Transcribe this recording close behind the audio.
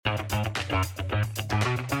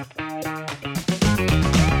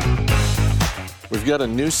We've got a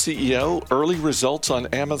new CEO, early results on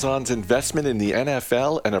Amazon's investment in the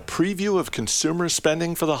NFL, and a preview of consumer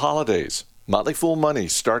spending for the holidays. Motley Fool Money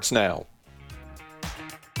starts now.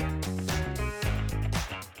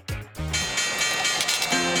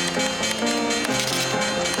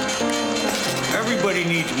 Everybody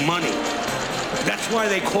needs money. That's why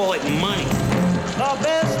they call it money. The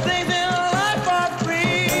best things in life are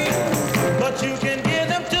free, but you can give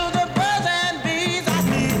them to the birds and bees.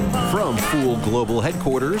 From Fool Global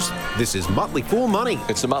Headquarters, this is Motley Fool Money.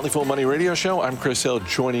 It's the Motley Fool Money Radio Show. I'm Chris Hill.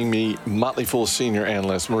 Joining me, Motley Fool Senior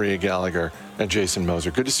Analyst Maria Gallagher and Jason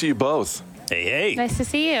Moser. Good to see you both. Hey. Nice to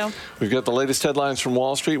see you. We've got the latest headlines from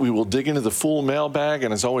Wall Street. We will dig into the Fool mailbag,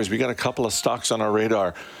 and as always, we got a couple of stocks on our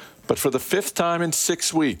radar. But for the fifth time in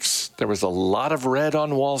 6 weeks, there was a lot of red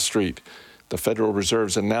on Wall Street. The Federal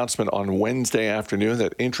Reserve's announcement on Wednesday afternoon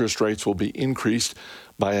that interest rates will be increased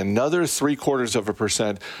by another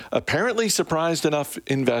 0.75% apparently surprised enough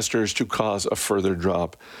investors to cause a further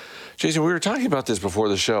drop. Jason, we were talking about this before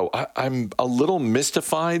the show. I'm a little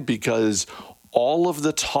mystified because all of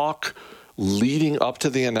the talk leading up to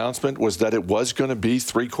the announcement was that it was going to be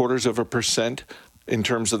 0.75% in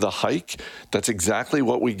terms of the hike. That's exactly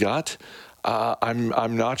what we got.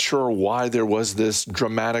 I'm not sure why there was this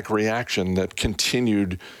dramatic reaction that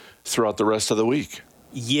continued throughout the rest of the week.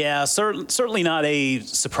 Yeah, certainly not a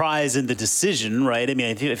surprise in the decision, right? I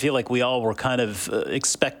mean, I feel like we all were kind of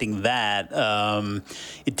expecting that.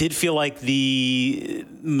 It did feel like the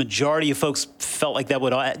majority of folks felt like that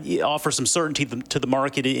would offer some certainty to the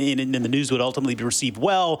market, and the news would ultimately be received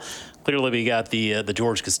well. Clearly, we got the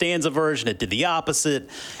George Costanza version. It did the opposite.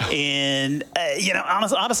 And,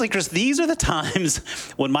 honestly, Chris, these are the times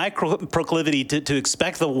when my proclivity to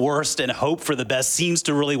expect the worst and hope for the best seems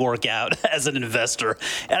to really work out as an investor.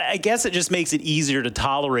 And I guess it just makes it easier to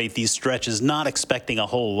tolerate these stretches, not expecting a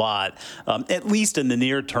whole lot, at least in the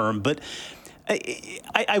near term. But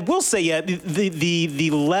I will say, yeah, the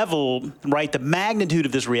level, right, the magnitude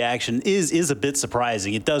of this reaction is a bit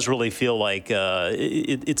surprising. It does really feel like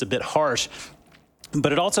it's a bit harsh.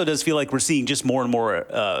 But it also does feel like we're seeing just more and more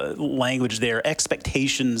language there,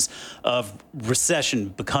 expectations of recession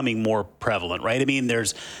becoming more prevalent, right? I mean,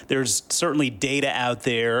 there's certainly data out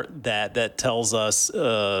there that tells us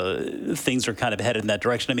things are kind of headed in that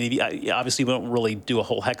direction. I mean, obviously, we don't really do a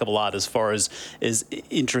whole heck of a lot as far as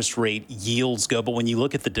interest rate yields go. But when you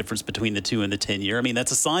look at the difference between the 2 and the 10-year, I mean,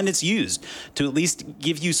 that's a sign that's used to at least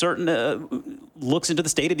give you certain looks into the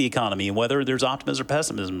state of the economy and whether there's optimism or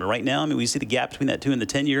pessimism. But right now, I mean, we see the gap between that 2 and the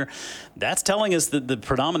 10-year. That's telling us that the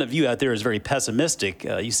predominant view out there is very pessimistic.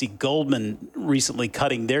 You see Goldman recently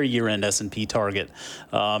cutting their year-end S&P target.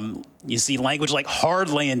 You see language like hard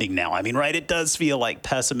landing now. I mean, right, it does feel like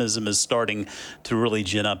pessimism is starting to really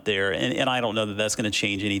gin up there. And I don't know that that's going to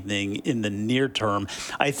change anything in the near term.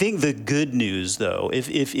 I think the good news, though,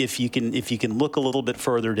 if you can look a little bit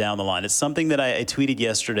further down the line, it's something that I tweeted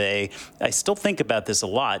yesterday. I still think about this a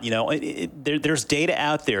lot. You know, there's data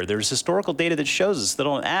out there. There's historical data that shows us that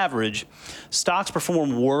on average, stocks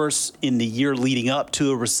perform worse in the year leading up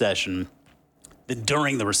to a recession than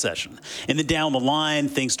during the recession. And then down the line,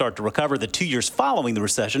 things start to recover. The 2 years following the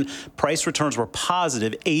recession, price returns were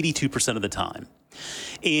positive 82% of the time.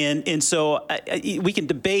 And so we can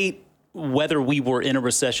debate whether we were in a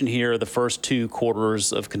recession here, the first 2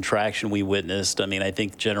 quarters of contraction we witnessed. I mean, I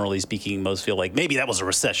think generally speaking, most feel like maybe that was a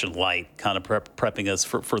recession light, kind of prepping us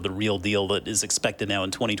for the real deal that is expected now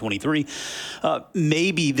in 2023.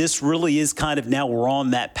 Maybe this really is kind of now we're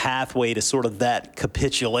on that pathway to sort of that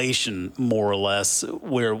capitulation, more or less,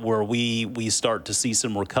 where we start to see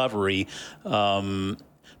some recovery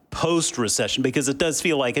post-recession, because it does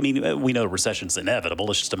feel like, I mean, we know recession's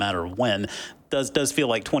inevitable. It's just a matter of when. Does feel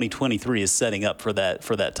like 2023 is setting up for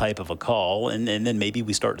that type of a call, and then maybe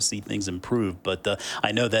we start to see things improve. But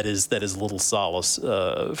I know that is little solace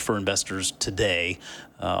for investors today.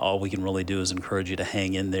 All we can really do is encourage you to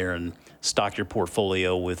hang in there and stock your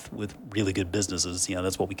portfolio with really good businesses. You know,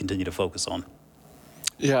 that's what we continue to focus on.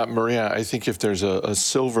 Yeah, Maria, I think if there's a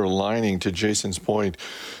silver lining to Jason's point,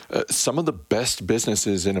 some of the best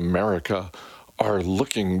businesses in America are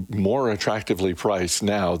looking more attractively priced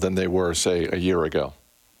now than they were, say, a year ago.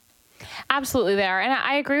 Absolutely there. And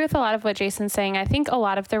I agree with a lot of what Jason's saying. I think a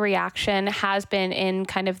lot of the reaction has been in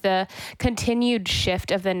kind of the continued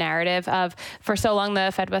shift of the narrative of, for so long,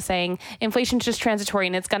 the Fed was saying inflation's just transitory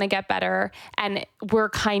and it's going to get better. And we're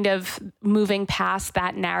kind of moving past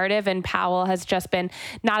that narrative. And Powell has just been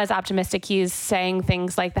not as optimistic. He's saying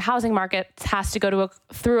things like the housing market has to go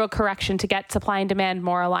through a correction to get supply and demand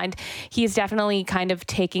more aligned. He's definitely kind of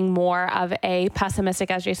taking more of a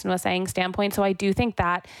pessimistic, as Jason was saying, standpoint. So I do think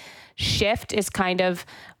that shift is kind of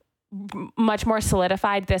much more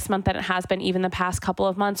solidified this month than it has been even the past couple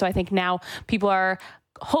of months. So I think now people are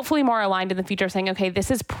hopefully more aligned in the future, saying, okay,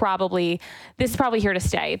 this is probably here to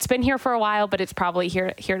stay. It's been here for a while, but it's probably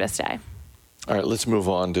here to stay. All right, let's move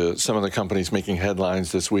on to some of the companies making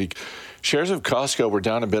headlines this week. Shares of Costco were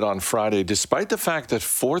down a bit on Friday, despite the fact that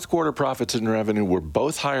fourth quarter profits and revenue were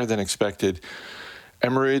both higher than expected.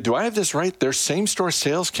 And Maria, do I have this right? Their same-store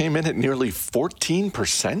sales came in at nearly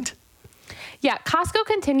 14%? Yeah, Costco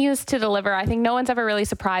continues to deliver. I think no one's ever really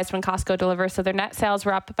surprised when Costco delivers. So their net sales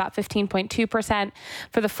were up about 15.2%.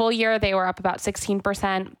 For the full year, they were up about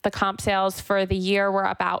 16%. The comp sales for the year were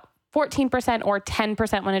about 14% or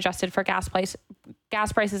 10% when adjusted for gas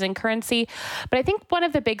prices and currency. But I think one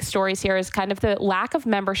of the big stories here is kind of the lack of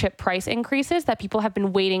membership price increases that people have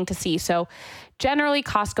been waiting to see. So generally,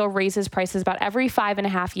 Costco raises prices about every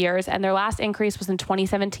 5.5 years, and their last increase was in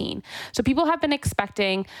 2017. So people have been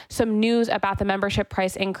expecting some news about the membership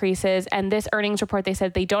price increases, and this earnings report, they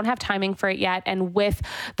said they don't have timing for it yet, and with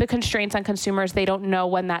the constraints on consumers, they don't know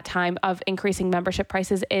when that time of increasing membership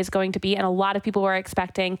prices is going to be, and a lot of people were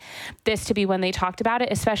expecting this to be when they talked about it,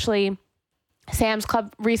 especially Sam's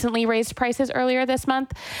Club recently raised prices earlier this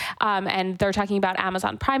month, and they're talking about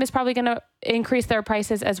Amazon Prime is probably going to increase their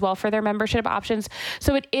prices as well for their membership options.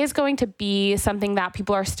 So it is going to be something that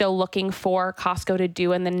people are still looking for Costco to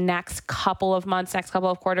do in the next couple of months, next couple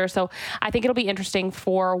of quarters. So I think it'll be interesting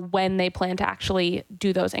for when they plan to actually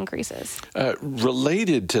do those increases.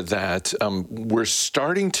 Related to that, we're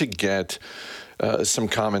starting to get some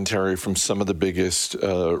commentary from some of the biggest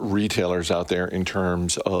retailers out there in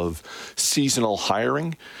terms of seasonal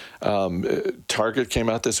hiring. Target came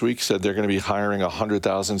out this week, said they're going to be hiring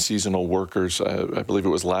 100,000 seasonal workers. I believe it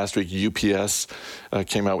was last week. UPS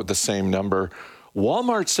came out with the same number.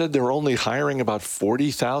 Walmart said they're only hiring about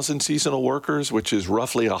 40,000 seasonal workers, which is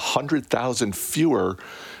roughly 100,000 fewer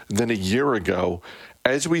than a year ago.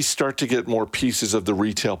 As we start to get more pieces of the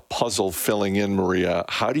retail puzzle filling in, Maria,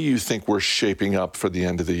 how do you think we're shaping up for the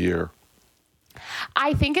end of the year?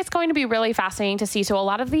 I think it's going to be really fascinating to see. So a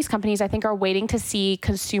lot of these companies, I think, are waiting to see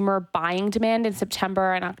consumer buying demand in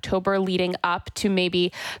September and October leading up to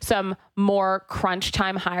maybe some more crunch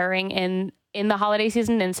time hiring in the holiday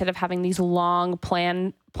season instead of having these long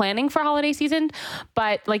planning for holiday season.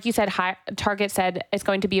 But like you said, Target said it's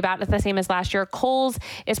going to be about the same as last year. Kohl's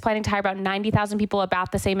is planning to hire about 90,000 people,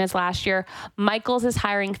 about the same as last year. Michael's is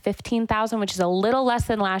hiring 15,000, which is a little less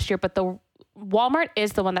than last year, but the Walmart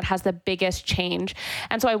is the one that has the biggest change.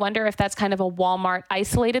 And so I wonder if that's kind of a Walmart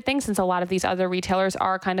isolated thing, since a lot of these other retailers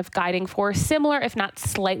are kind of guiding for similar, if not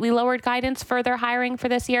slightly lowered guidance for their hiring for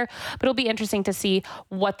this year. But it'll be interesting to see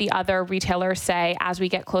what the other retailers say as we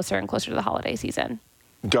get closer and closer to the holiday season.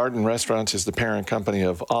 Darden Restaurants is the parent company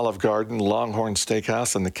of Olive Garden, Longhorn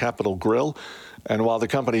Steakhouse, and the Capitol Grill. And while the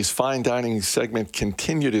company's fine dining segment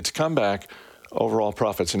continued its comeback, overall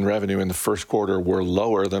profits and revenue in the first quarter were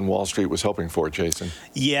lower than Wall Street was hoping for, Jason.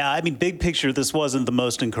 Yeah, I mean, big picture, this wasn't the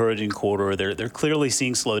most encouraging quarter. They're clearly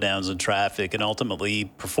seeing slowdowns in traffic, and ultimately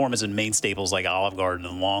performance in main staples like Olive Garden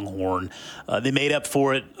and Longhorn. They made up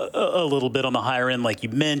for it a little bit on the higher end, like you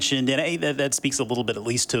mentioned, and that speaks a little bit at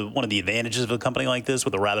least to one of the advantages of a company like this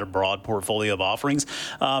with a rather broad portfolio of offerings.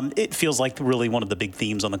 It feels like really one of the big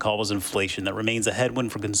themes on the call was inflation. That remains a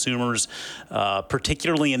headwind for consumers,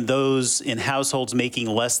 particularly in those in households making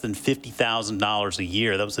less than $50,000 a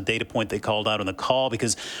year. That was a data point they called out on the call,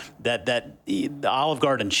 because the Olive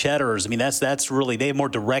Garden cheddars, I mean, that's really, they have more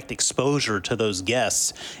direct exposure to those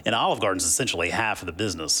guests, and Olive Garden's essentially half of the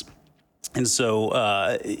business. And so,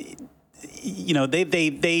 they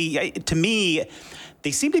to me,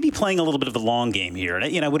 they seem to be playing a little bit of the long game here.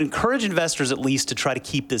 And I would encourage investors at least to try to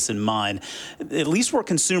keep this in mind, at least where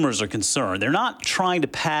consumers are concerned. They're not trying to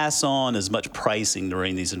pass on as much pricing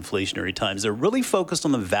during these inflationary times. They're really focused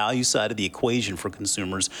on the value side of the equation for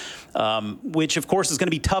consumers, which, of course, is going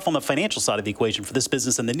to be tough on the financial side of the equation for this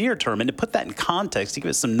business in the near term. And to put that in context, to give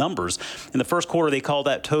us some numbers, in the first quarter, they called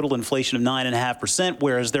that total inflation of 9.5%,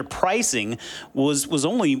 whereas their pricing was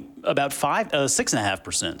only about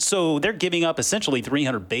 6.5%. So they're giving up essentially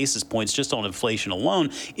 300 basis points just on inflation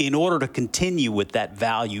alone in order to continue with that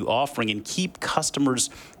value offering and keep customers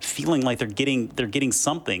feeling like they're getting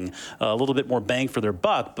something, a little bit more bang for their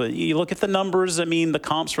buck. But you look at the numbers, I mean, the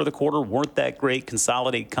comps for the quarter weren't that great.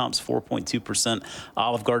 Consolidated comps 4.2%,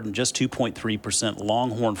 Olive Garden just 2.3%,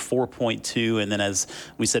 Longhorn 4.2%, and then, as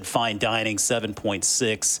we said, fine dining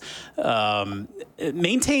 7.6%.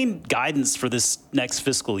 maintained guidance for this next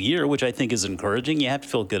fiscal year, which I think is encouraging. You have to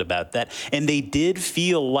feel good about that. And they did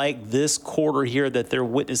feel like this quarter here that they're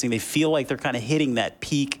witnessing, they feel like they're kind of hitting that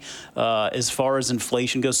peak as far as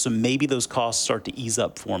inflation goes. So maybe those costs start to ease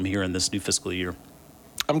up for them here in this new fiscal year.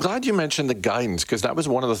 I'm glad you mentioned the guidance, because that was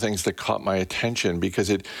one of the things that caught my attention, because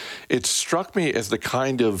it struck me as the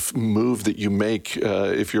kind of move that you make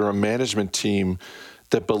if you're a management team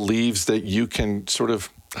that believes that you can sort of,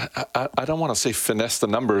 I don't want to say finesse the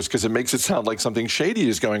numbers because it makes it sound like something shady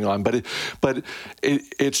is going on, but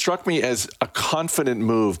it struck me as a confident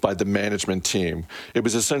move by the management team. It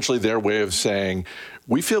was essentially their way of saying,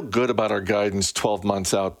 we feel good about our guidance 12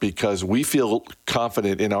 months out because we feel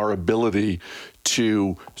confident in our ability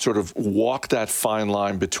to sort of walk that fine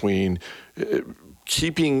line between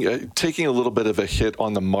taking a little bit of a hit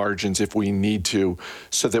on the margins if we need to,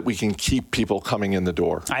 so that we can keep people coming in the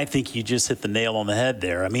door. I think you just hit the nail on the head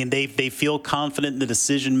there. I mean, they feel confident in the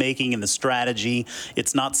decision making and the strategy.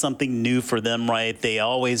 It's not something new for them, right? They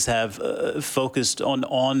always have focused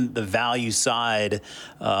on the value side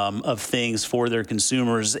of things for their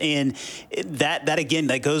consumers, and that again,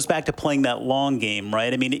 that goes back to playing that long game,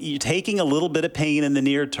 right? I mean, you're taking a little bit of pain in the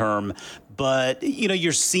near term, but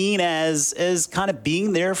you're seen as kind of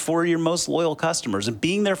being there for your most loyal customers and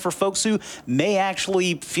being there for folks who may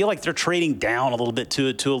actually feel like they're trading down a little bit to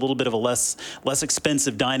a little bit of a less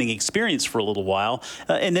expensive dining experience for a little while,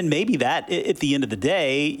 and then maybe that at the end of the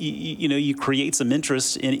day, you create some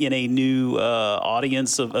interest in a new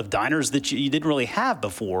audience of diners that you didn't really have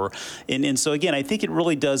before, and so again, I think it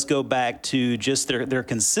really does go back to just their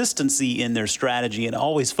consistency in their strategy and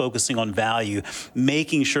always focusing on value,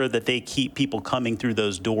 making sure that they keep people coming through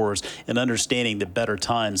those doors and understanding that better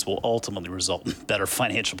times will ultimately result in better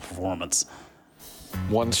financial performance.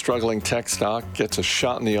 One struggling tech stock gets a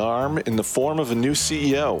shot in the arm in the form of a new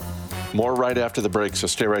CEO. More right after the break, so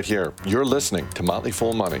stay right here. You're listening to Motley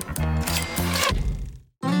Fool Money.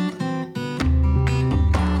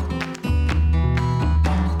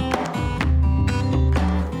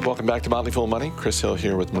 Welcome back to Motley Fool Money. Chris Hill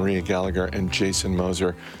here with Maria Gallagher and Jason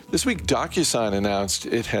Moser. This week, DocuSign announced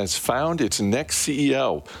it has found its next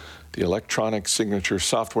CEO. The electronic signature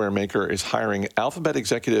software maker is hiring Alphabet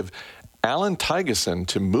executive Alan Tygeson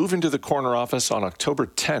to move into the corner office on October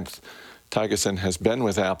 10th. Tygeson has been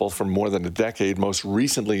with Apple for more than a decade, most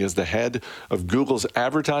recently as the head of Google's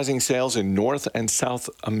advertising sales in North and South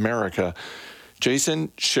America.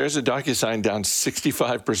 Jason, shares of DocuSign down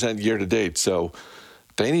 65% year to date, so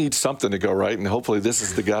they need something to go right, and hopefully this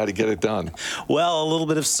is the guy to get it done. Well, a little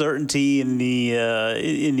bit of certainty in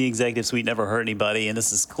the executive suite never hurt anybody, and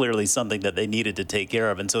this is clearly something that they needed to take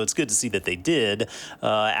care of, and so it's good to see that they did.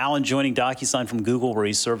 Alan joining DocuSign from Google, where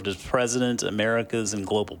he served as president, Americas and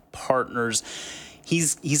global partners.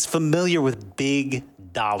 He's familiar with big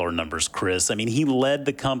dollar numbers, Chris. I mean, he led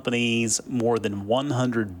the company's more than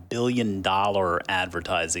 $100 billion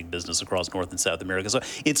advertising business across North and South America. So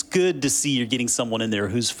it's good to see you're getting someone in there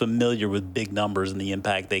who's familiar with big numbers and the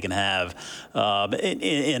impact they can have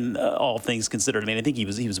in all things considered. I mean, I think he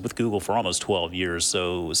was with Google for almost 12 years.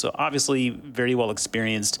 So obviously very well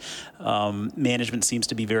experienced. Management seems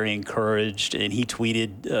to be very encouraged. And he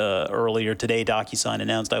tweeted earlier today, DocuSign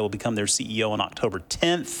announced I will become their CEO on October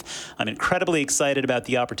 10th. I'm incredibly excited about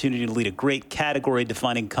the opportunity to lead a great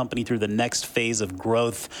category-defining company through the next phase of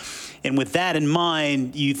growth. And with that in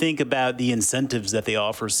mind, you think about the incentives that they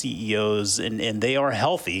offer CEOs, and they are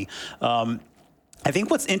healthy. I think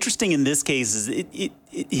what's interesting in this case is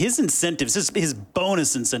his incentives, his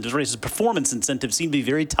bonus incentives, right, his performance incentives seem to be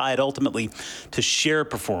very tied ultimately to share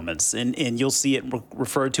performance. And you'll see it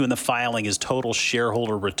referred to in the filing as total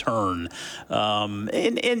shareholder return. I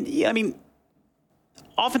mean,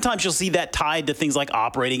 oftentimes you'll see that tied to things like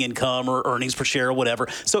operating income or earnings per share or whatever.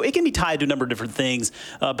 So it can be tied to a number of different things.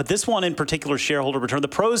 But this one in particular, shareholder return, the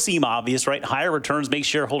pros seem obvious, right? Higher returns make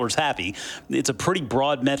shareholders happy. It's a pretty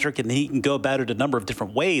broad metric, and he can go about it a number of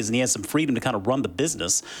different ways, and he has some freedom to kind of run the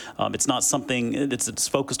business. It's not something that's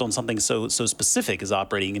focused on something so specific as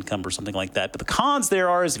operating income or something like that. But the cons there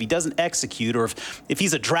are is if he doesn't execute, or if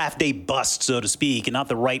he's a draft day bust, so to speak, and not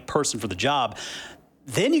the right person for the job,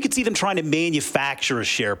 then you could see them trying to manufacture a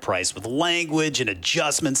share price with language and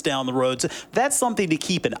adjustments down the road. So that's something to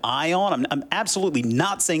keep an eye on. I'm absolutely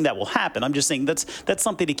not saying that will happen. I'm just saying that's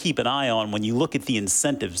something to keep an eye on when you look at the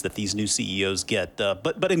incentives that these new CEOs get.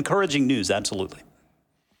 But encouraging news, absolutely.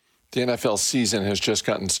 The NFL season has just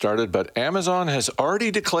gotten started, but Amazon has already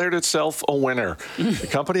declared itself a winner. The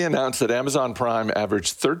company announced that Amazon Prime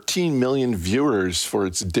averaged 13 million viewers for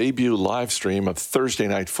its debut live stream of Thursday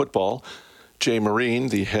Night Football. Jay Marine,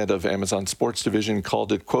 the head of Amazon Sports Division,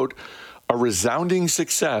 called it, quote, a resounding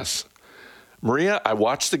success. Maria, I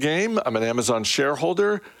watched the game. I'm an Amazon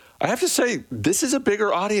shareholder. I have to say, this is a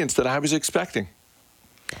bigger audience than I was expecting.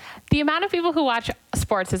 The amount of people who watch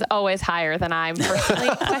sports is always higher than I'm personally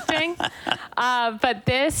expecting. But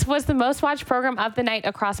this was the most watched program of the night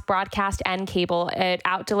across broadcast and cable. It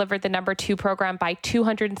out-delivered the number 2 program by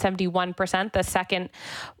 271%. The second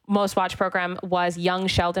most watched program was Young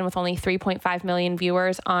Sheldon with only 3.5 million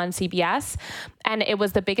viewers on CBS. And it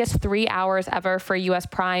was the biggest 3 hours ever for U.S.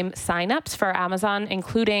 Prime signups for Amazon,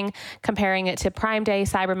 including comparing it to Prime Day,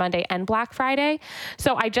 Cyber Monday, and Black Friday.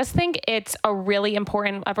 So I just think it's a really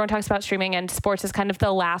important, everyone talks about streaming, and sports is kind of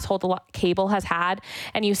the last hold cable has had.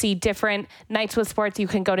 And you see different nights with sports. You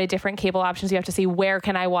can go to different cable options. You have to see, where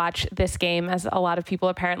can I watch this game, as a lot of people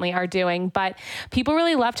apparently are doing. But people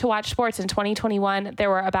really love to watch sports. In 2021, there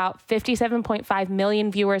were about 57.5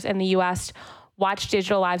 million viewers in the U.S. watch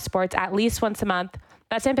digital live sports at least once a month.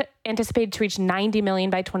 That's anticipated to reach 90 million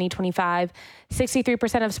by 2025.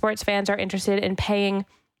 63% of sports fans are interested in paying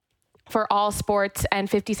for all sports, and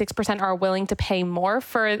 56% are willing to pay more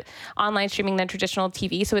for online streaming than traditional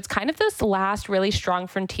TV. So it's kind of this last really strong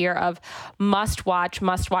frontier of must-watch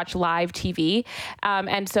live TV.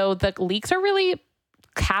 And so the leagues are really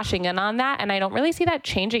cashing in on that, and I don't really see that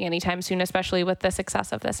changing anytime soon, especially with the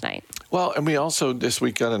success of this night. Well, and we also this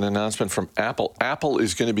week got an announcement from Apple. Apple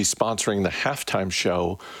is going to be sponsoring the halftime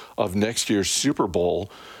show of next year's Super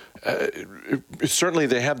Bowl. Certainly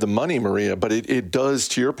they have the money, Maria, but it does,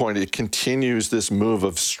 to your point, it continues this move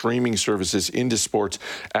of streaming services into sports.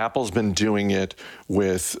 Apple's been doing it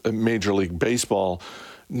with Major League Baseball.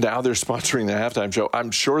 Now they're sponsoring the halftime show. I'm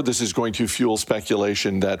sure this is going to fuel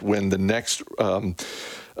speculation that when the next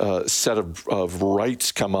set of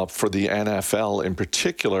rights come up for the NFL in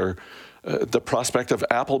particular, the prospect of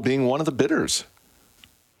Apple being one of the bidders.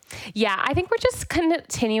 Yeah, I think we're just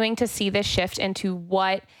continuing to see this shift into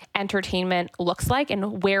what entertainment looks like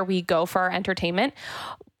and where we go for our entertainment.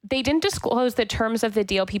 They didn't disclose the terms of the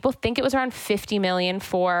deal. People think it was around $50 million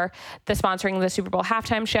for the sponsoring of the Super Bowl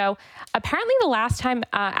halftime show. Apparently, the last time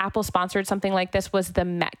Apple sponsored something like this was the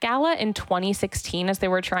Met Gala in 2016, as they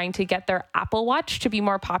were trying to get their Apple Watch to be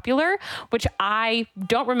more popular, which I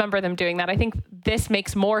don't remember them doing that. I think this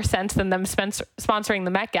makes more sense than them sponsoring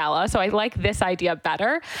the Met Gala. So I like this idea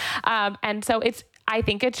better. And so I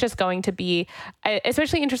think it's just going to be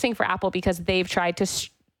especially interesting for Apple, because they've tried to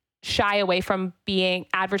shy away from being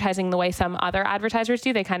advertising the way some other advertisers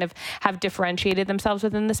do. They kind of have differentiated themselves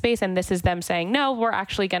within the space. And this is them saying, no, we're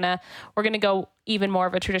actually gonna go even more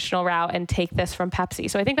of a traditional route and take this from Pepsi.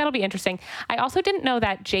 So I think that'll be interesting. I also didn't know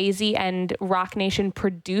that Jay-Z and Rock Nation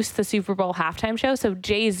produced the Super Bowl halftime show. So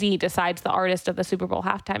Jay-Z decides the artist of the Super Bowl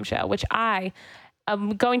halftime show, which I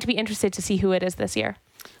am going to be interested to see who it is this year.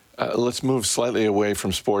 Let's move slightly away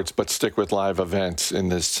from sports, but stick with live events in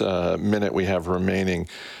this minute we have remaining.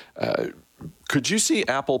 Could you see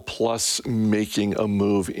Apple Plus making a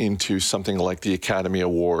move into something like the Academy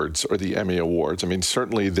Awards or the Emmy Awards? I mean,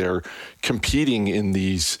 certainly they're competing in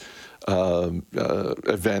these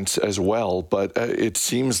events as well, but it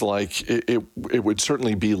seems like it would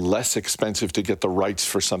certainly be less expensive to get the rights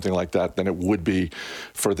for something like that than it would be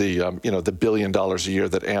for the the $1 billion a year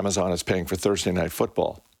that Amazon is paying for Thursday Night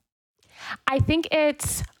Football. I think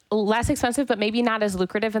it's less expensive, but maybe not as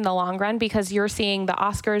lucrative in the long run, because you're seeing the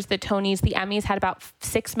Oscars, the Tonys, the Emmys had about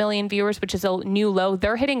 6 million viewers, which is a new low.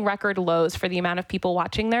 They're hitting record lows for the amount of people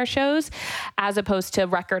watching their shows, as opposed to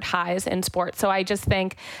record highs in sports. So I just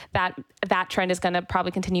think that trend is going to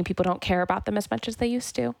probably continue. People don't care about them as much as they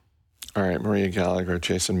used to. All right, Maria Gallagher,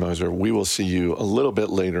 Jason Moser, we will see you a little bit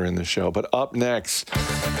later in the show. But up next,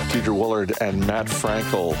 Deidre Woolard and Matt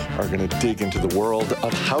Frankel are going to dig into the world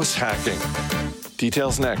of house hacking.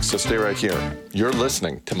 Details next, so stay right here. You're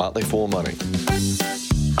listening to Motley Fool Money.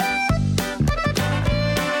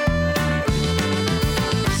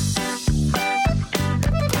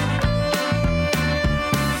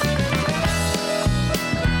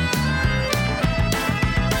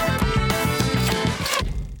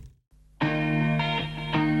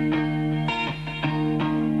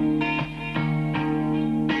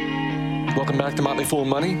 Welcome back to Motley Fool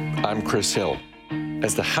Money. I'm Chris Hill.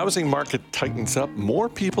 As the housing market tightens up, more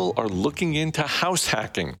people are looking into house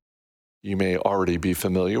hacking. You may already be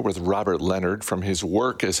familiar with Robert Leonard from his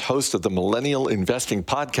work as host of the Millennial Investing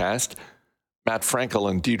Podcast. Matt Frankel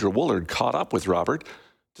and Deidre Woolard caught up with Robert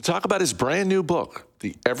to talk about his brand new book,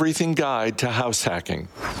 The Everything Guide to House Hacking.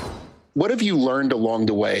 What have you learned along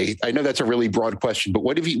the way? I know that's a really broad question, but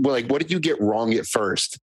what did you get wrong at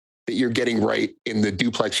first that you're getting right in the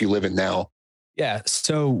duplex you live in now? Yeah.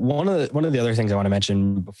 So one of the other things I want to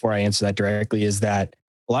mention before I answer that directly is that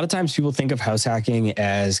a lot of times people think of house hacking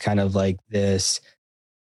as kind of like this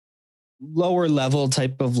lower level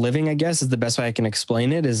type of living, I guess is the best way I can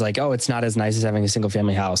explain it, is like, oh, it's not as nice as having a single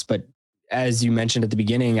family house. But as you mentioned at the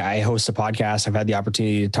beginning, I host a podcast. I've had the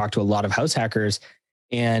opportunity to talk to a lot of house hackers.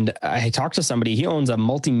 And I talked to somebody, he owns a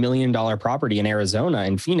multi-million-dollar property in Arizona,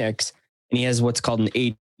 in Phoenix, and he has what's called an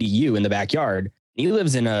ADU in the backyard. He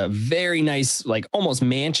lives in a very nice, like almost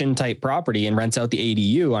mansion type property and rents out the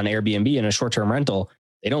ADU on Airbnb in a short-term rental.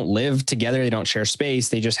 They don't live together. They don't share space.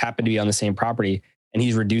 They just happen to be on the same property. And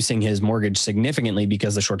he's reducing his mortgage significantly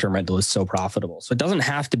because the short-term rental is so profitable. So it doesn't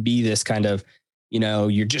have to be this kind of,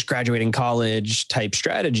 you're just graduating college type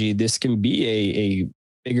strategy. This can be a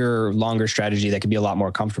bigger, longer strategy that could be a lot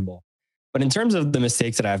more comfortable. But in terms of the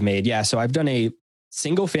mistakes that I've made, so I've done a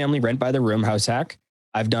single family rent by the room house hack.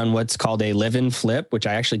 I've done what's called a live-in flip, which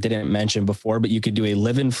I actually didn't mention before, but you could do a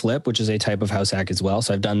live-in flip, which is a type of house hack as well.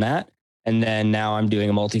 So I've done that. And then now I'm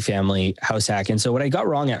doing a multifamily house hack. And so what I got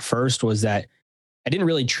wrong at first was that I didn't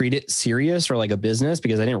really treat it serious or like a business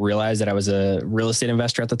because I didn't realize that I was a real estate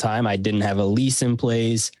investor at the time. I didn't have a lease in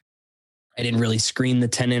place. I didn't really screen the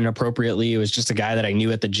tenant appropriately. It was just a guy that I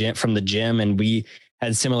knew at the gym from the gym, and we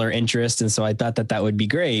had similar interests. And so I thought that would be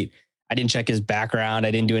great. I didn't check his background.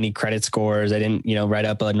 I didn't do any credit scores. I didn't, write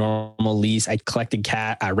up a normal lease. I collected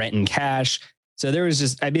rent in cash. So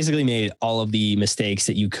I basically made all of the mistakes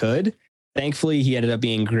that you could. Thankfully, he ended up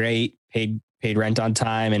being great, paid rent on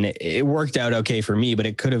time, and it worked out okay for me, but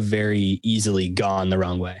it could have very easily gone the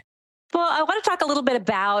wrong way. Well, I want to talk a little bit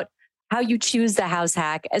about how you choose the house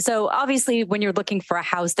hack. So obviously, when you're looking for a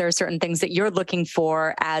house, there are certain things that you're looking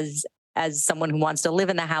for as someone who wants to live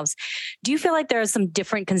in the house. Do you feel like there are some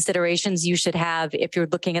different considerations you should have if you're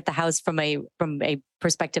looking at the house from a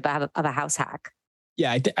perspective of a house hack?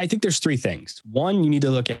 Yeah, I think there's three things. One, you need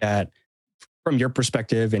to look at from your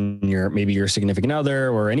perspective and maybe your significant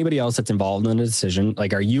other or anybody else that's involved in the decision.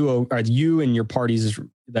 Like, are you and your parties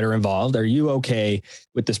that are involved, are you okay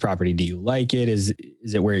with this property? Do you like it? Is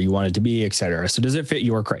it where you want it to be, et cetera? So does it fit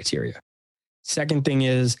your criteria? Second thing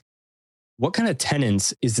is, what kind of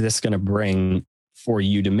tenants is this going to bring for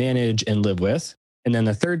you to manage and live with? And then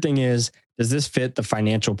the third thing is, does this fit the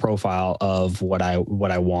financial profile of what I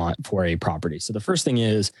want for a property? So the first thing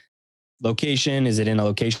is location. Is it in a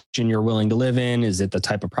location you're willing to live in? Is it the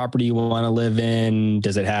type of property you want to live in?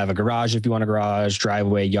 Does it have a garage if you want a garage,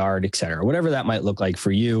 driveway, yard, et cetera? Whatever that might look like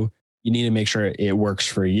for you, you need to make sure it works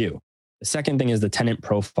for you. The second thing is the tenant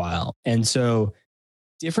profile. And so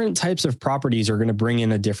different types of properties are going to bring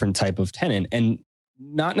in a different type of tenant, and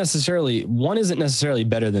not necessarily, one isn't necessarily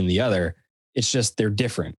better than the other. It's just they're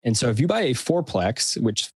different. And so if you buy a fourplex,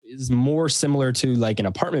 which is more similar to like an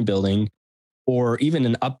apartment building, or even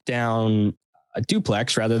an up-down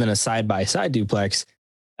duplex rather than a side-by-side duplex,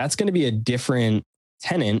 that's going to be a different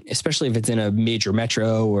tenant, especially if it's in a major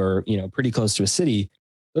metro or, pretty close to a city.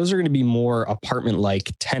 Those are going to be more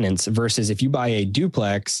apartment-like tenants versus if you buy a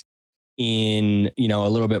duplex in, a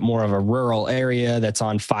little bit more of a rural area that's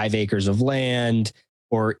on 5 acres of land,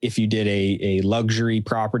 or if you did a luxury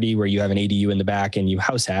property where you have an ADU in the back and you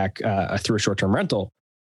house hack through a short-term rental.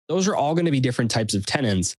 Those are all going to be different types of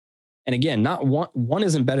tenants. And again, not one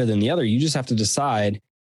isn't better than the other. You just have to decide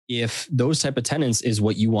if those type of tenants is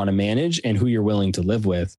what you want to manage and who you're willing to live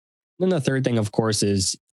with. And then the third thing, of course,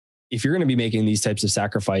 is if you're going to be making these types of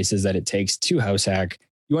sacrifices that it takes to house hack,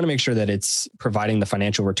 you want to make sure that it's providing the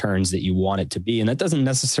financial returns that you want it to be. And that doesn't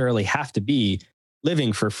necessarily have to be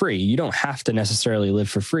living for free. You don't have to necessarily live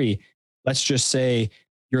for free. Let's just say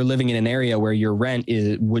you're living in an area where your rent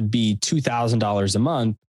would be $2,000 a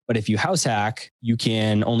month. But if you house hack, you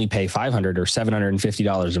can only pay $500 or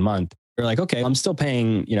 $750 a month. You're like, okay, I'm still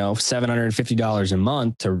paying, $750 a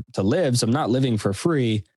month to live. So I'm not living for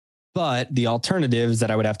free. But the alternatives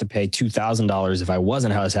that I would have to pay $2,000 if I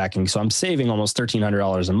wasn't house hacking. So I'm saving almost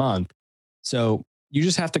 $1,300 a month. So you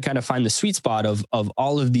just have to kind of find the sweet spot of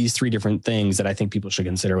all of these three different things that I think people should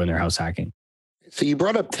consider when they're house hacking. So you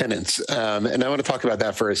brought up tenants, and I want to talk about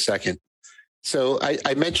that for a second. So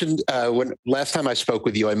I mentioned when last time I spoke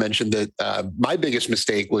with you, I mentioned that my biggest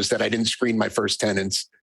mistake was that I didn't screen my first tenants,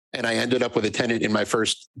 and I ended up with a tenant in my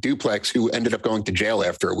first duplex who ended up going to jail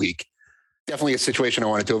after a week. Definitely a situation I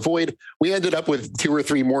wanted to avoid. We ended up with 2 or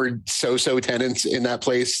 3 more so-so tenants in that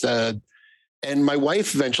place. And my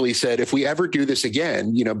wife eventually said, if we ever do this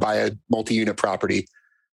again, buy a multi-unit property,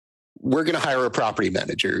 we're going to hire a property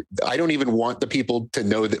manager. I don't even want the people to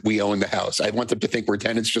know that we own the house. I want them to think we're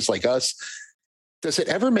tenants just like us. Does it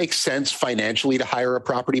ever make sense financially to hire a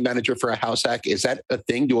property manager for a house hack? Is that a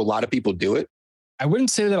thing? Do a lot of people do it? I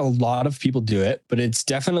wouldn't say that a lot of people do it, but it's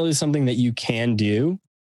definitely something that you can do.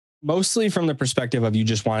 mostly from the perspective of you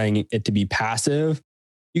just wanting it to be passive.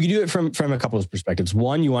 You can do it from a couple of perspectives.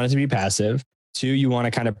 One, you want it to be passive. Two, you want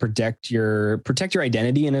to kind of protect your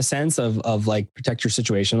identity in a sense of like protect your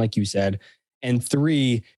situation, like you said. And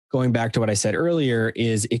three, going back to what I said earlier,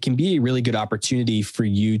 is it can be a really good opportunity for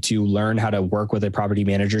you to learn how to work with a property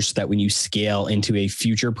manager so that when you scale into a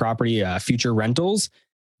future property, future rentals,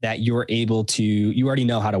 that you're able to, you already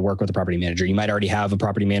know how to work with a property manager. You might already have a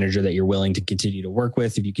property manager that you're willing to continue to work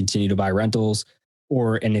with if you continue to buy rentals,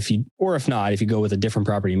 if not, if you go with a different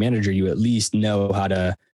property manager, you at least know how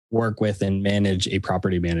to work with and manage a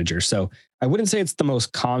property manager. So I wouldn't say it's the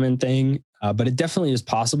most common thing, but it definitely is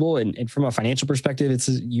possible. And from a financial perspective, it's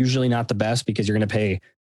usually not the best because you're going to pay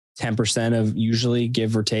 10% of usually,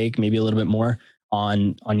 give or take, maybe a little bit more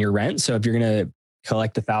on your rent. So if you're going to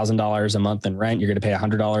collect $1,000 a month in rent, you're going to pay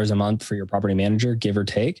 $100 a month for your property manager, give or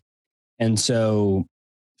take. And so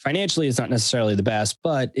financially, it's not necessarily the best,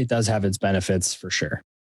 but it does have its benefits for sure.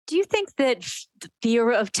 Do you think that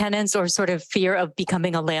fear of tenants or sort of fear of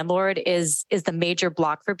becoming a landlord is the major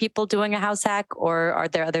block for people doing a house hack? Or are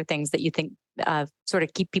there other things that you think sort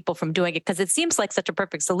of keep people from doing it? Because it seems like such a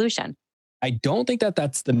perfect solution. I don't think that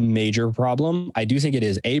that's the major problem. I do think it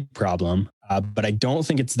is a problem, but I don't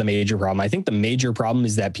think it's the major problem. I think the major problem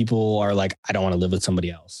is that people are like, I don't want to live with somebody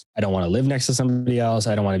else. I don't want to live next to somebody else.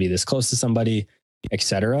 I don't want to be this close to somebody,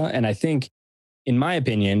 etc. And I think, in my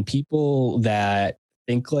opinion, people that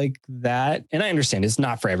think like that, and I understand it's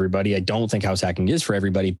not for everybody. I don't think house hacking is for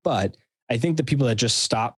everybody, but I think the people that just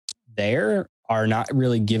stop there are not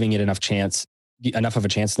really giving it enough of a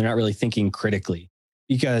chance. They're not really thinking critically,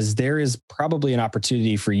 because there is probably an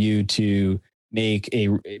opportunity for you to make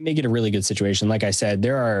it a really good situation. Like I said,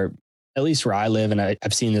 there are, at least where I live, and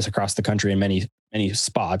I've seen this across the country in many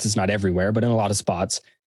spots. It's not everywhere, but in a lot of spots,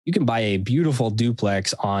 you can buy a beautiful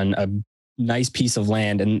duplex on a nice piece of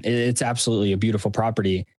land, and it's absolutely a beautiful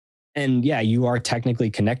property. And yeah, you are technically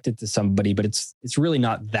connected to somebody, but it's really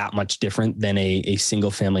not that much different than a single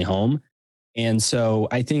family home. And so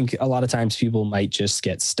I think a lot of times people might just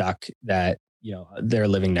get stuck that, you know, they're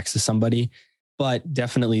living next to somebody. But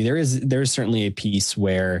definitely there's certainly a piece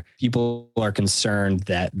where people are concerned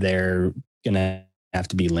that they're gonna have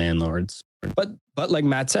to be landlords. But like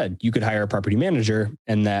Matt said, you could hire a property manager,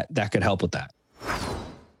 and that could help with that.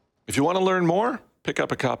 If you want to learn more, pick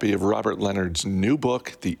up a copy of Robert Leonard's new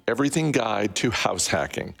book, The Everything Guide to House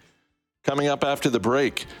Hacking. Coming up after the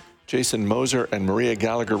break, Jason Moser and Maria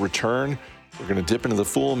Gallagher return. We're going to dip into the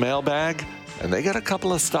Fool mailbag, and they got a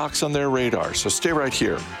couple of stocks on their radar. So stay right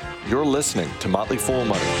here. You're listening to Motley Fool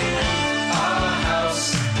Money. Our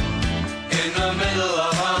house in the middle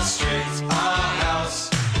of our street. Our house.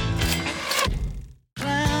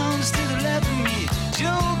 Clowns to the left of me,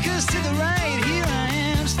 jokers to the right. Here I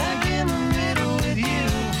am, stuck in the middle with you.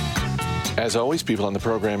 As always, people on the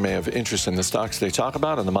program may have interest in the stocks they talk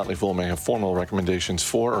about, and the Motley Fool may have formal recommendations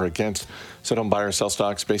for or against. So don't buy or sell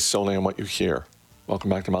stocks based solely on what you hear. Welcome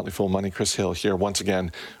back to Motley Fool Money. Chris Hill here once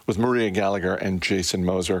again with Maria Gallagher and Jason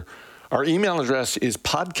Moser. Our email address is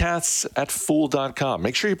podcasts@fool.com.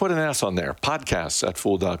 Make sure you put an S on there,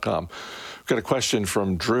 podcasts@fool.com. We've got a question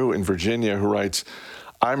from Drew in Virginia who writes,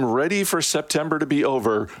 I'm ready for September to be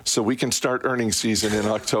over so we can start earnings season in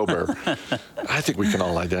October. I think we can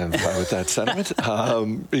all identify with that sentiment.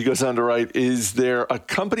 He goes on to write, is there a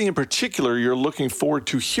company in particular you're looking forward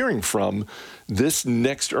to hearing from this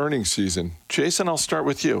next earnings season? Jason, I'll start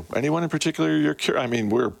with you. Anyone in particular you're curious? I mean,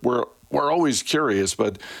 we're always curious,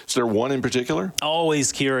 but is there one in particular?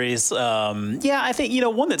 Always curious. Yeah, I think,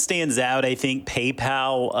 one that stands out, I think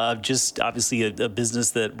PayPal, just obviously a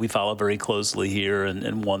business that we follow very closely here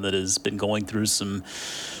and one that has been going through some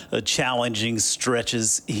challenging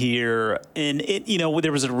stretches here. And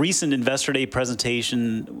there was a recent Investor Day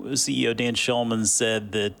presentation. CEO Dan Schulman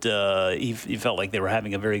said that he felt like they were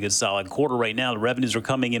having a very good solid quarter right now. The revenues are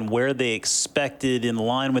coming in where they expected, in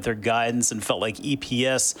line with their guidance, and felt like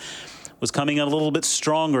EPS was coming in a little bit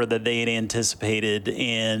stronger than they had anticipated,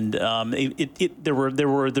 and there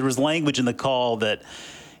was language in the call that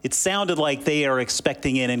it sounded like they are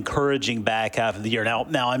expecting an encouraging back half of the year.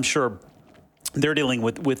 Now I'm sure they're dealing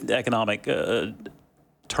with economic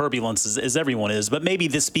turbulence as everyone is, but maybe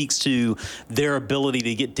this speaks to their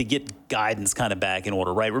ability to get guidance kind of back in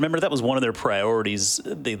order, right? Remember, that was one of their priorities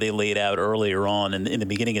they laid out earlier on in the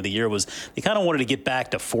beginning of the year, was they kind of wanted to get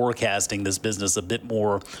back to forecasting this business a bit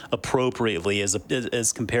more appropriately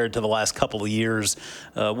as compared to the last couple of years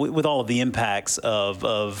with all of the impacts of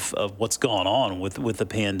what's gone on with the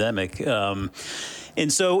pandemic. And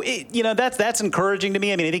so, that's encouraging to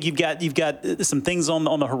me. I mean, I think you've got some things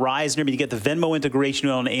on the horizon. I mean, you get the Venmo integration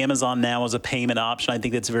on Amazon now as a payment option. I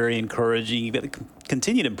think that's very encouraging. You've got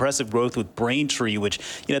continued impressive growth with Braintree, which,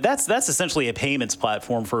 that's essentially a payments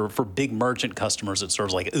platform for big merchant customers that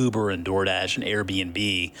serves like Uber and DoorDash and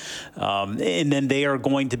Airbnb. And then they are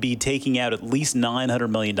going to be taking out at least $900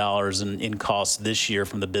 million in costs this year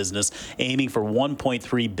from the business, aiming for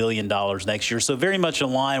 $1.3 billion next year. So very much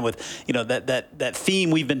in line with, that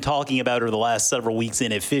theme we've been talking about over the last several weeks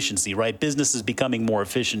in efficiency, right? Business is becoming more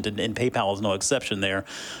efficient, and PayPal is no exception there.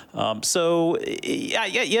 So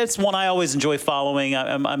it's one I always enjoy following.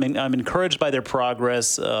 I'm encouraged by their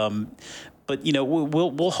progress. But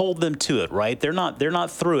we'll hold them to it, right? They're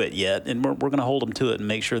not through it yet, and we're going to hold them to it and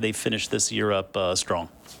make sure they finish this year up strong.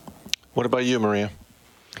 What about you, Maria?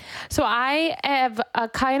 So I have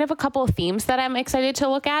a couple of themes that I'm excited to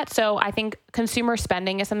look at. So I think consumer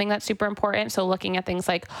spending is something that's super important. So looking at things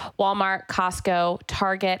like Walmart, Costco,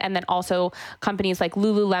 Target, and then also companies like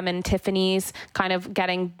Lululemon, Tiffany's, kind of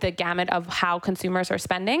getting the gamut of how consumers are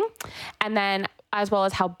spending. And then as well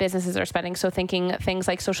as how businesses are spending. So thinking things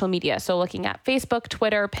like social media. So looking at Facebook,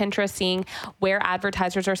 Twitter, Pinterest, seeing where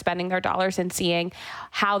advertisers are spending their dollars and seeing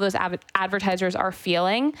how those advertisers are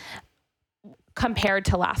feeling compared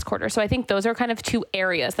to last quarter. So I think those are kind of two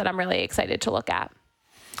areas that I'm really excited to look at.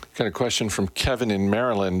 Got a question from Kevin in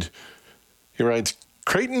Maryland. He writes,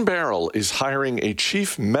 Crate & Barrel is hiring a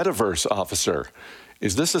chief metaverse officer.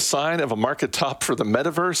 Is this a sign of a market top for the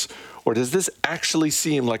metaverse, or does this actually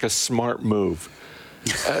seem like a smart move?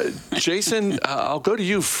 Jason, I'll go to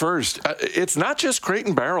you first. It's not just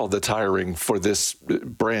Crate & Barrel that's hiring for this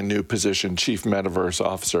brand new position, Chief Metaverse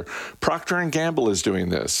Officer. Procter & Gamble is doing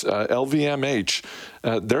this. LVMH.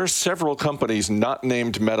 There are several companies not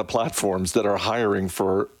named Meta Platforms that are hiring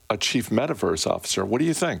for a Chief Metaverse Officer. What do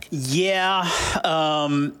you think? Yeah,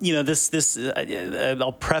 I'll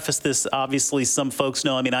preface this. Obviously, some folks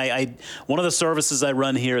know. I mean, one of the services I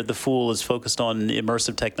run here at The Fool is focused on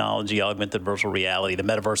immersive technology, augmented virtual reality. The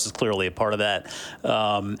metaverse is clearly a part of that.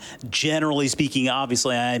 Generally speaking,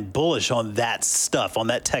 obviously, I'm bullish on that stuff, on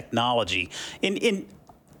that technology.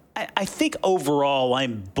 I think overall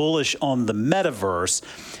I'm bullish on the metaverse,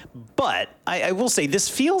 but I will say this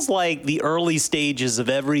feels like the early stages of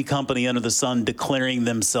every company under the sun declaring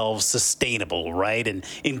themselves sustainable, right? And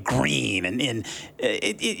green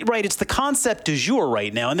right. It's the concept du jour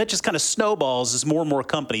right now, and that just kind of snowballs as more and more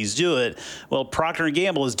companies do it. Well, Procter &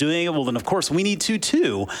 Gamble is doing it. Well, then of course we need to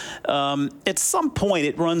too. At some point,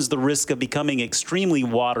 it runs the risk of becoming extremely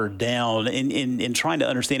watered down in trying to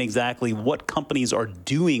understand exactly what companies are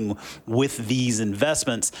doing with these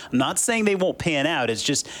investments. I'm not saying they won't pan out. It's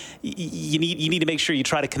just you need to make sure you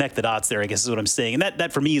try to connect the dots there, I guess is what I'm saying. And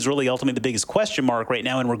that for me is really ultimately the biggest question mark right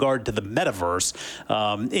now in regard to the metaverse,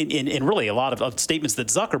 and really a lot of statements that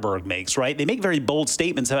Zuckerberg makes, right? They make very bold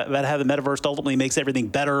statements about how the metaverse ultimately makes everything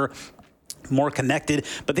better, more connected,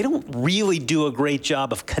 but they don't really do a great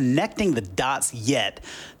job of connecting the dots yet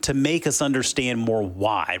to make us understand more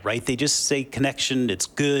why, right? They just say connection, it's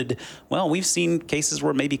good. Well, we've seen cases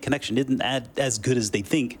where maybe connection isn't as good as they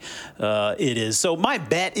think it is. So my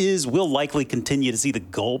bet is we'll likely continue to see the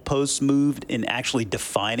goalposts moved in actually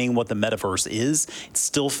defining what the metaverse is. It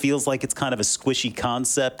still feels like it's kind of a squishy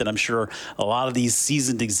concept, and I'm sure a lot of these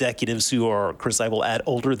seasoned executives who are, Chris, I will add,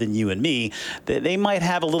 older than you and me, they might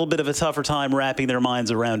have a little bit of a tougher time wrapping their minds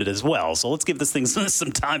around it as well. So let's give this thing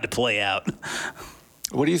some time to play out.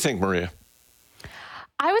 What do you think, Maria?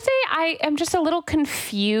 I would say I am just a little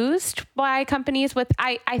confused by companies with,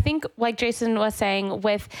 I think, like Jason was saying,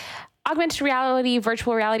 with augmented reality,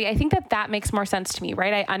 virtual reality, I think that makes more sense to me,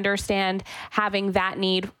 right? I understand having that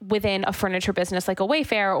need within a furniture business like a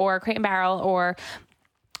Wayfair or Crate & Barrel or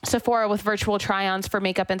Sephora with virtual try-ons for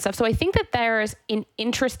makeup and stuff. So I think that there's an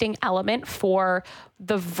interesting element for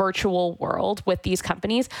the virtual world with these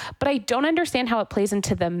companies, but I don't understand how it plays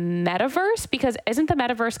into the metaverse, because isn't the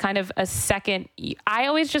metaverse kind of a second? I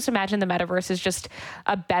always just imagine the metaverse is just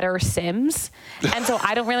a better Sims. And so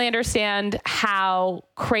I don't really understand how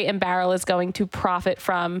Crate & Barrel is going to profit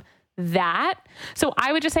from that. So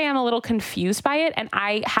I would just say I'm a little confused by it. And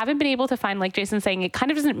I haven't been able to find, like Jason's saying, it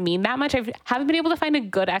kind of doesn't mean that much. I haven't been able to find a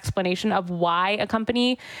good explanation of why a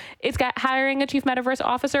company is hiring a chief metaverse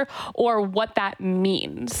officer or what that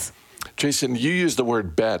means. Jason, you used the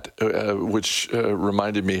word bet, which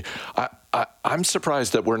reminded me. I'm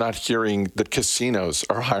surprised that we're not hearing that casinos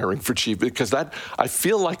are hiring for chief, because I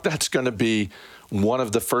feel like that's going to be one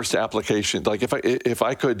of the first applications. Like if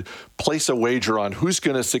I could place a wager on who's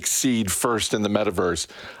going to succeed first in the metaverse,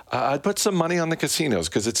 I'd put some money on the casinos,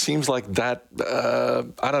 because it seems like that.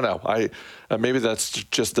 I don't know. Maybe that's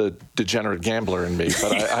just the degenerate gambler in me,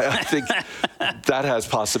 but I think that has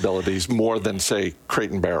possibilities more than, say,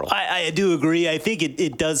 Crate and Barrel. I do agree. I think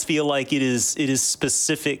it does feel like it is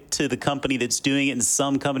specific to the company that's doing it. In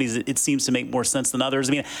some companies, it seems to make more sense than others.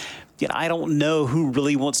 I mean, I don't know who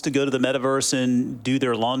really wants to go to the metaverse and do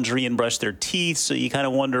their laundry and brush their teeth. So you kind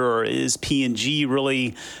of wonder, is P&G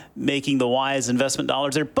really making the wise investment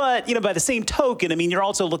dollars there? But, by the same token, I mean, you're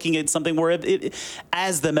also looking at something where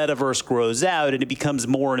as the metaverse grows out and it becomes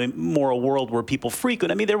more and more a world where people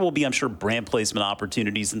frequent, I mean, there will be, I'm sure, brand placement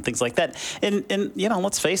opportunities and things like that. And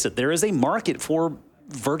let's face it, there is a market for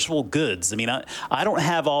virtual goods. I mean, I don't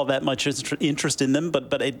have all that much interest in them,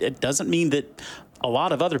 but it doesn't mean that a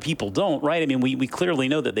lot of other people don't, right? I mean, we clearly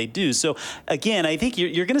know that they do. So again, I think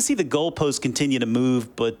you're going to see the goalposts continue to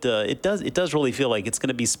move, but it does really feel like it's going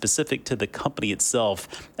to be specific to the company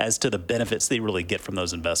itself as to the benefits they really get from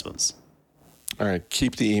those investments. All right,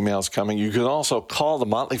 keep the emails coming. You can also call the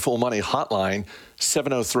Motley Fool Money hotline,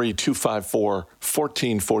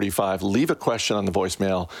 703-254-1445. Leave a question on the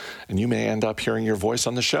voicemail, and you may end up hearing your voice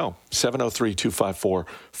on the show,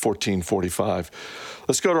 703-254-1445.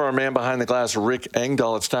 Let's go to our man behind the glass, Rick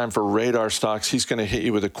Engdahl. It's time for Radar Stocks. He's going to hit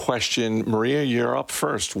you with a question. Maria, you're up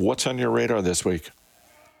first. What's on your radar this week?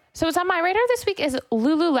 So what's on my radar this week is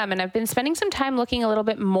Lululemon. I've been spending some time looking a little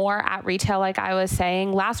bit more at retail, like I was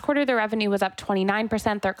saying. Last quarter, their revenue was up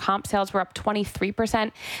 29%. Their comp sales were up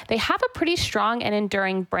 23%. They have a pretty strong and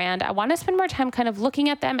enduring brand. I want to spend more time kind of looking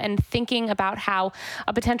at them and thinking about how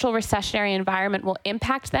a potential recessionary environment will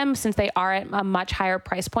impact them, since they are at a much higher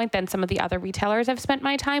price point than some of the other retailers I've spent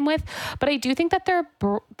my time with. But I do think that the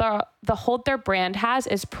hold their brand has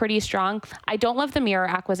is pretty strong. I don't love the Mirror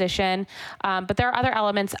acquisition, but there are other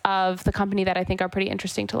elements of the company that I think are pretty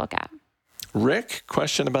interesting to look at. Rick,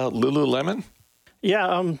 question about Lululemon?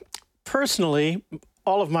 Yeah, personally,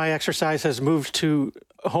 all of my exercise has moved to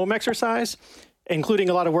home exercise, including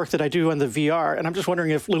a lot of work that I do on the VR. And I'm just wondering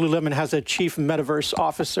if Lululemon has a chief metaverse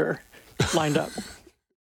officer lined up.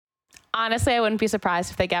 Honestly, I wouldn't be surprised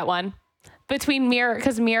if they get one. Between Mirror,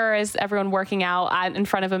 because Mirror is everyone working out in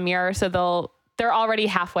front of a mirror, so they're already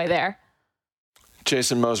halfway there.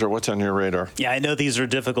 Jason Moser, what's on your radar? Yeah, I know these are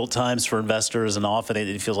difficult times for investors, and often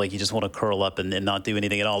it feels like you just want to curl up and not do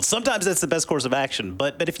anything at all. Sometimes that's the best course of action.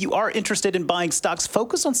 But if you are interested in buying stocks,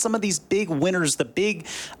 focus on some of these big winners, the big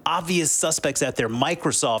obvious suspects out there.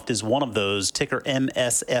 Microsoft is one of those, ticker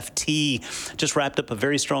MSFT. Just wrapped up a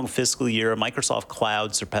very strong fiscal year. Microsoft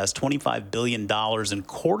Cloud surpassed $25 billion in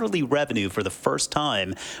quarterly revenue for the first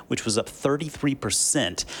time, which was up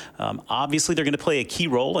 33%. Obviously, they're going to play a key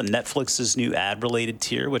role in Netflix's new ad-related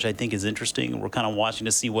tier, which I think is interesting. We're kind of watching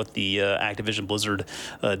to see what the Activision Blizzard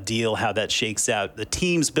deal, how that shakes out. The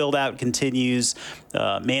teams build out continues.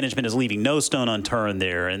 Management is leaving no stone unturned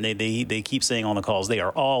there, and they keep saying on the calls they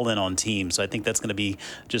are all in on Teams. So I think that's going to be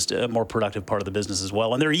just a more productive part of the business as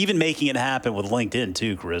well. And they're even making it happen with LinkedIn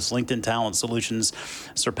too, Chris. LinkedIn Talent Solutions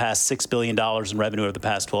surpassed $6 billion in revenue over the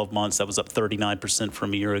past 12 months. That was up 39%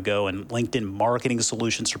 from a year ago. And LinkedIn Marketing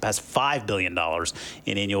Solutions surpassed $5 billion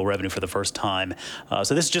in annual revenue for the first time.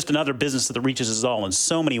 So this is just another business that reaches us all in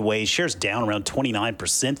so many ways. Shares down around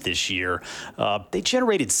 29% this year. They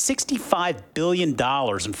generated $65 billion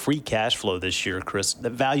in free cash flow this year, Chris.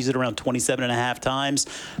 That values it around 27.5 times.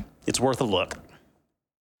 It's worth a look.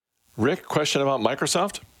 Rick, question about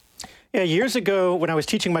Microsoft? Yeah, years ago when I was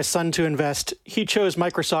teaching my son to invest, he chose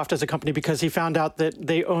Microsoft as a company because he found out that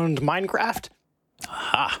they owned Minecraft.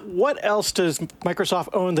 Aha. What else does Microsoft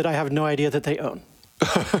own that I have no idea that they own?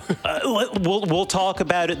 We'll talk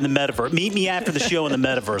about it in the metaverse. Meet me after the show in the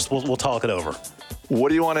metaverse. We'll talk it over. What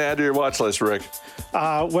do you want to add to your watch list, Rick?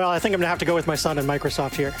 Well, I think I'm going to have to go with my son and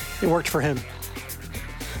Microsoft here. It worked for him.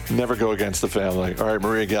 Never go against the family. All right,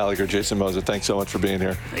 Maria Gallagher, Jason Moser, thanks so much for being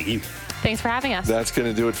here. Thank you. Thanks for having us. That's going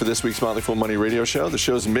to do it for this week's Motley Fool Money radio show. The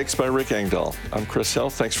show's mixed by Rick Engdahl. I'm Chris Hill.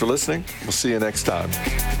 Thanks for listening. We'll see you next time.